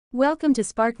Welcome to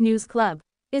Spark News Club.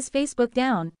 Is Facebook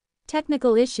down?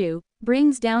 Technical issue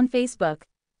brings down Facebook,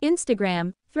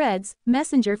 Instagram, Threads,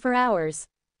 Messenger for hours.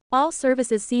 All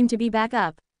services seem to be back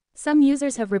up. Some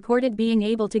users have reported being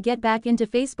able to get back into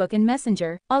Facebook and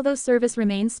Messenger, although service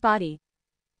remains spotty.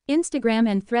 Instagram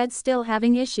and Threads still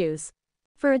having issues.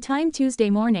 For a time Tuesday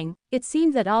morning, it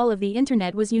seemed that all of the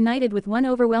internet was united with one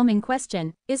overwhelming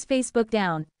question: is Facebook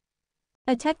down?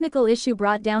 A technical issue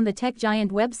brought down the tech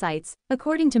giant websites,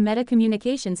 according to Meta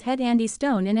Communications head Andy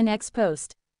Stone in an X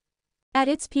post. At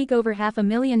its peak, over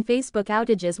 500,000 Facebook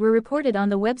outages were reported on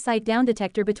the website Down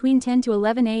Detector between 10 to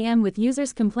 11 a.m., with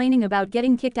users complaining about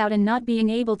getting kicked out and not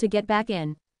being able to get back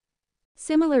in.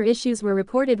 Similar issues were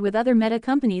reported with other Meta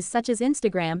companies such as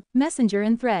Instagram, Messenger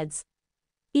and Threads.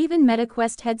 Even Meta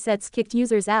Quest headsets kicked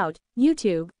users out.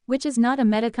 YouTube, which is not a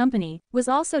Meta company, was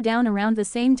also down around the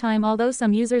same time, although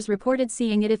some users reported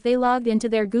seeing it if they logged into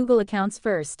their Google accounts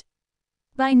first.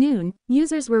 By noon,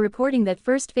 users were reporting that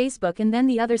first Facebook and then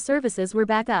the other services were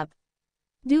back up.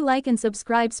 Do like and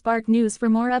subscribe Spark News for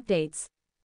more updates.